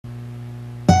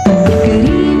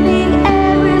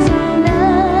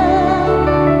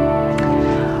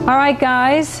right,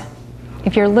 guys,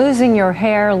 if you're losing your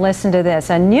hair, listen to this.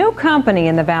 A new company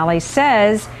in the Valley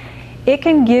says it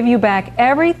can give you back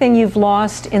everything you've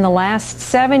lost in the last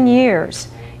 7 years.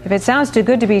 If it sounds too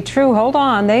good to be true, hold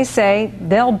on. They say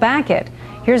they'll back it.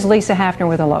 Here's Lisa Hafner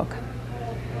with a look.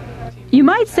 You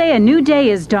might say a new day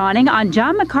is dawning on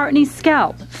John McCartney's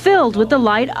scalp, filled with the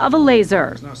light of a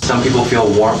laser. Some people feel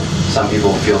warmth, some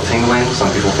people feel tingling, some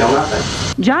people feel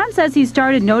nothing. John says he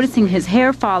started noticing his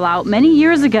hair fall out many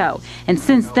years ago, and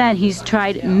since then he's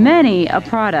tried many a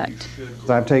product.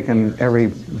 I've taken every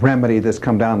remedy that's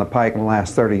come down the pike in the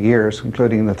last 30 years,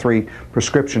 including the 3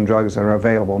 prescription drugs that are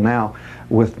available now,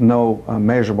 with no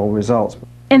measurable results.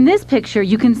 In this picture,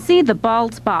 you can see the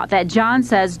bald spot that John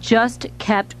says just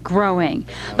kept growing.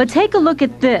 But take a look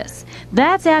at this.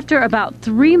 That's after about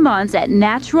 3 months at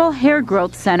Natural Hair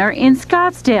Growth Center in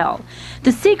Scottsdale.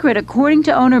 The secret, according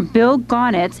to owner Bill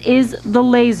Gaunitz, is the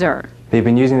laser. They've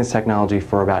been using this technology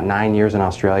for about 9 years in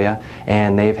Australia,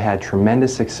 and they've had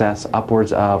tremendous success,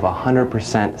 upwards of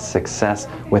 100% success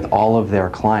with all of their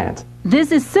clients.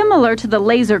 This is similar to the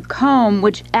laser comb,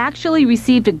 which actually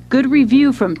received a good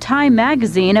review from Time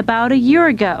magazine about a year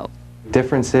ago.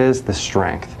 Difference is the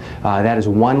strength. That is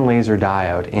 1 laser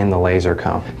diode in the laser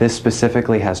comb. This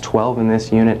specifically has 12 in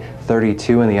this unit,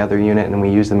 32 in the other unit, and we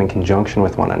use them in conjunction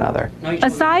with one another.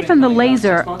 Aside from the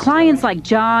laser, clients like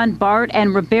John, Bart,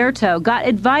 and Roberto got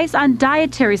advice on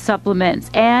dietary supplements,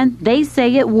 and they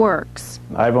say it works.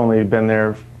 I've only been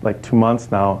there like 2 months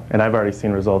now, and I've already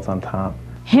seen results on top.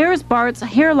 Here's Bart's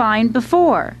hairline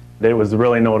before. It was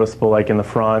really noticeable, like in the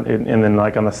front and then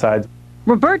like on the sides.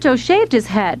 Roberto shaved his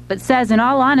head, but says in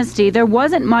all honesty there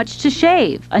wasn't much to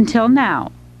shave until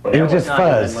now. It was just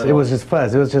fuzz. It was just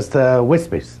fuzz. It was just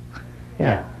wispers.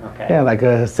 Yeah. Yeah, like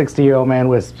a 60-year-old man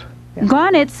wisp. Yeah.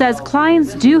 Gaunitz says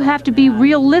clients do have to be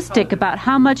realistic about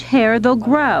how much hair they'll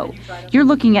grow. You're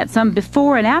looking at some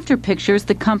before and after pictures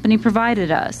the company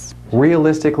provided us.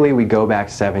 Realistically, we go back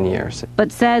 7 years.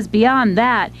 But says beyond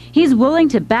that, he's willing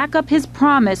to back up his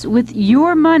promise with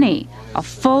your money, a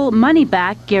full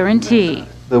money-back guarantee.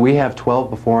 We have 12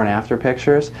 before and after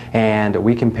pictures, and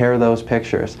we compare those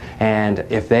pictures. And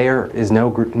if there is no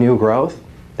new growth,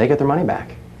 they get their money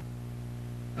back.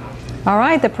 All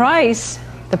right, the price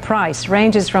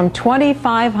ranges from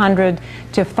 $2,500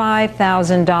 to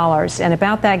 $5,000. And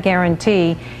about that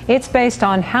guarantee, it's based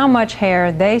on how much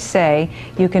hair they say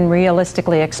you can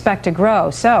realistically expect to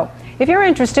grow. So if you're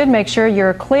interested, make sure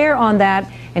you're clear on that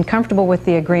and comfortable with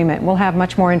the agreement. We'll have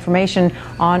much more information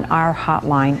on our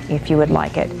hotline if you would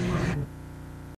like it.